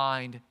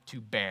designed to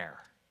bear.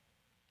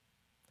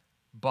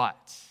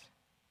 But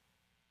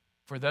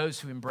for those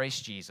who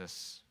embrace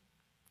Jesus,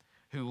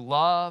 who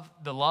love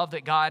the love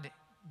that God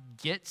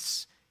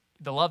gets,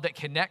 the love that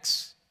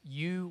connects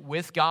you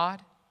with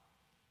God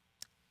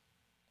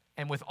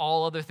and with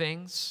all other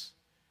things,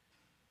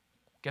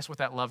 guess what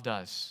that love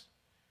does?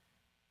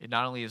 It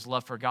not only is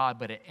love for God,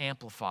 but it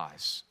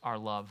amplifies our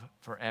love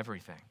for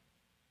everything.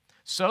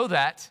 So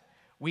that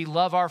we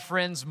love our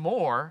friends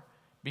more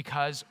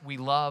because we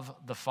love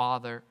the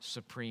Father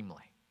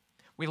supremely.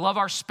 We love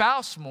our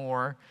spouse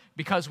more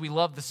because we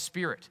love the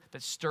Spirit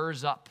that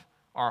stirs up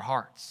our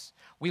hearts.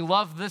 We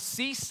love the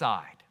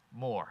seaside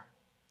more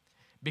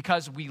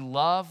because we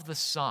love the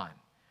Son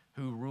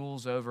who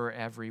rules over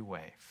every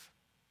wave.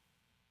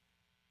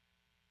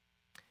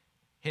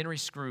 Henry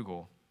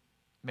Scrugel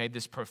made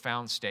this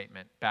profound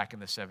statement back in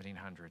the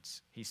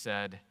 1700s. He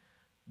said,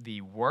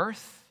 "The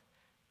worth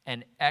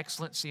and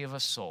excellency of a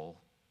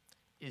soul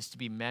is to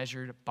be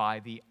measured by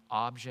the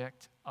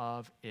object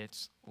of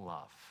its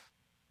love."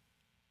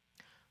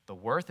 The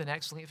worth and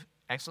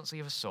excellency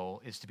of a soul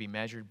is to be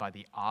measured by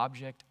the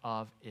object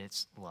of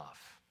its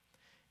love.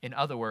 In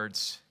other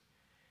words,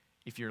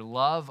 if your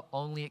love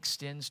only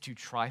extends to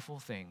trifle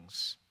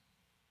things,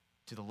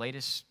 to the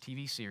latest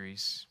TV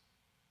series,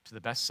 to the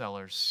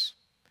bestsellers,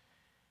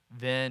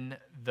 then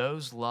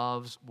those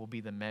loves will be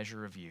the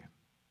measure of you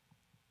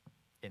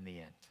in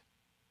the end.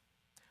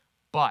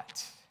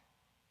 But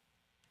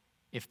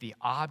if the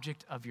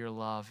object of your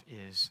love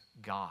is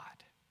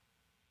God,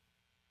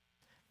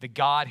 the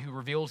God who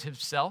revealed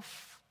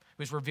Himself,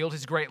 who has revealed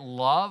His great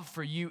love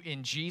for you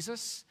in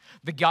Jesus,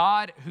 the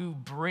God who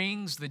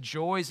brings the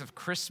joys of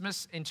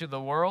Christmas into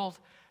the world,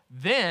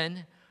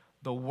 then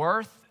the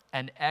worth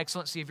and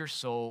excellency of your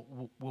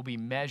soul will be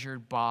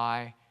measured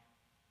by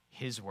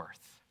His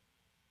worth,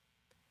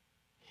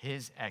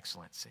 His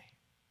excellency.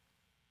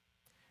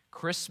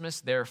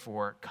 Christmas,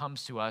 therefore,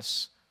 comes to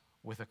us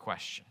with a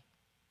question.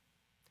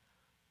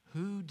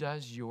 Who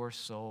does your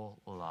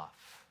soul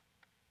love?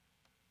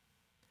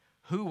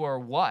 Who or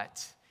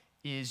what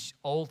is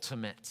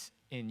ultimate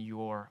in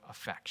your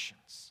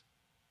affections?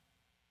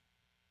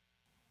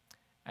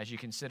 As you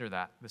consider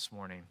that this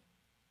morning,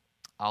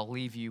 I'll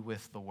leave you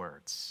with the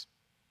words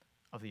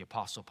of the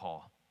Apostle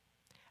Paul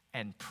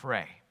and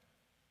pray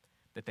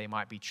that they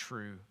might be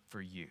true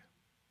for you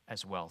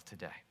as well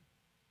today.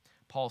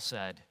 Paul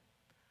said,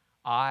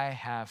 "I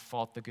have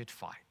fought the good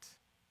fight.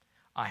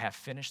 I have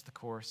finished the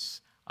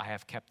course. I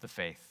have kept the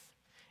faith.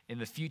 In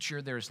the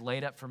future, there is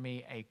laid up for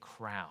me a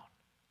crown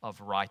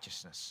of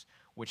righteousness,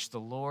 which the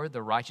Lord,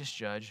 the righteous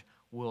judge,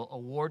 will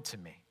award to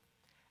me.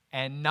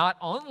 And not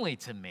only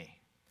to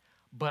me,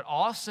 but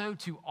also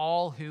to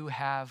all who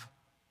have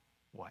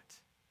what?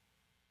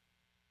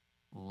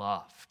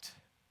 Loved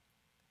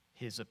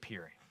his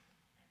appearing.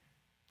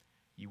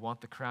 You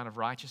want the crown of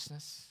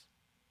righteousness?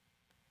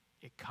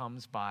 It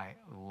comes by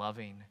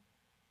loving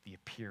the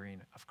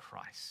appearing of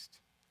Christ.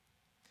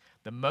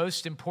 The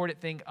most important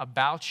thing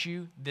about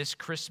you this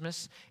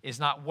Christmas is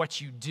not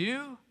what you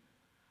do,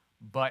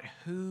 but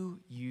who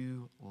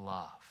you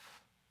love.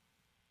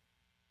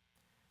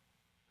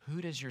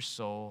 Who does your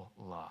soul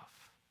love?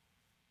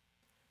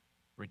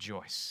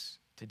 Rejoice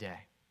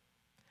today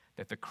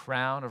that the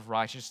crown of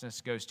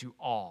righteousness goes to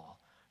all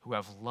who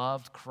have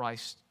loved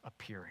Christ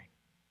appearing,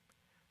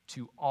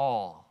 to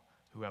all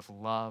who have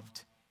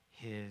loved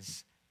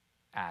his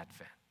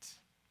advent.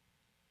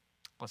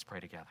 Let's pray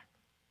together.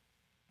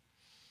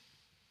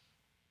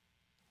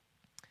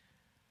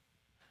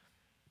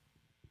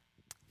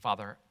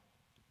 Father,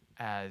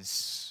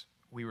 as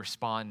we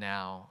respond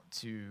now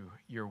to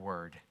your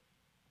word,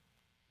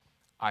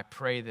 I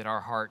pray that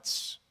our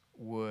hearts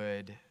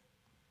would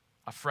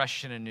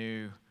afresh and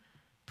anew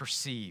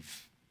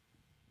perceive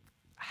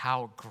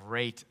how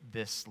great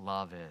this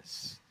love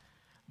is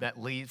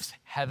that leaves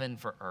heaven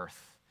for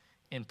earth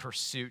in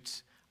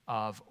pursuit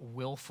of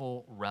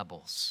willful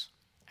rebels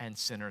and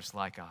sinners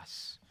like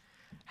us.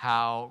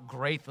 How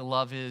great the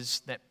love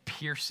is that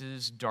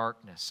pierces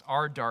darkness,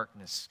 our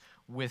darkness,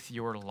 with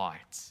your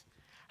light.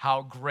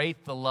 How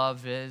great the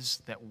love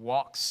is that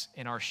walks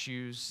in our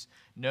shoes,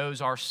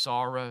 knows our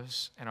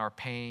sorrows and our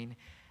pain,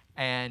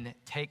 and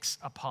takes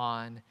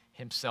upon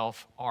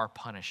himself our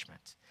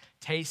punishment.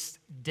 Tastes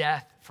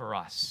death for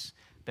us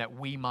that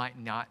we might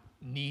not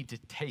need to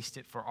taste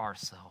it for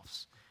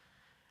ourselves,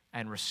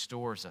 and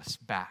restores us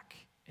back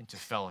into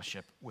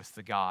fellowship with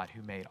the God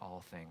who made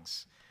all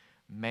things.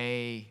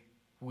 May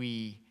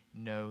we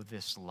know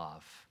this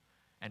love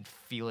and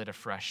feel it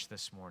afresh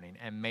this morning,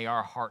 and may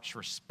our heart's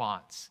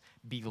response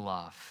be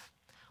love.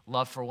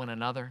 Love for one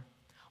another,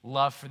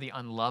 love for the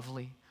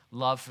unlovely,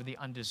 love for the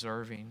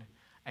undeserving,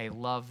 a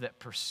love that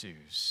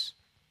pursues.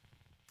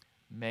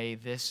 May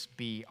this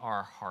be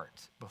our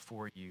heart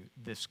before you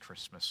this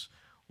Christmas,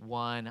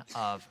 one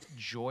of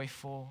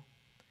joyful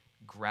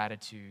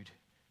gratitude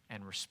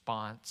and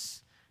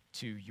response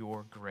to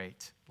your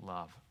great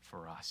love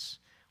for us.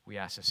 We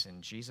ask this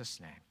in Jesus'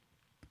 name.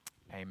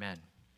 Amen.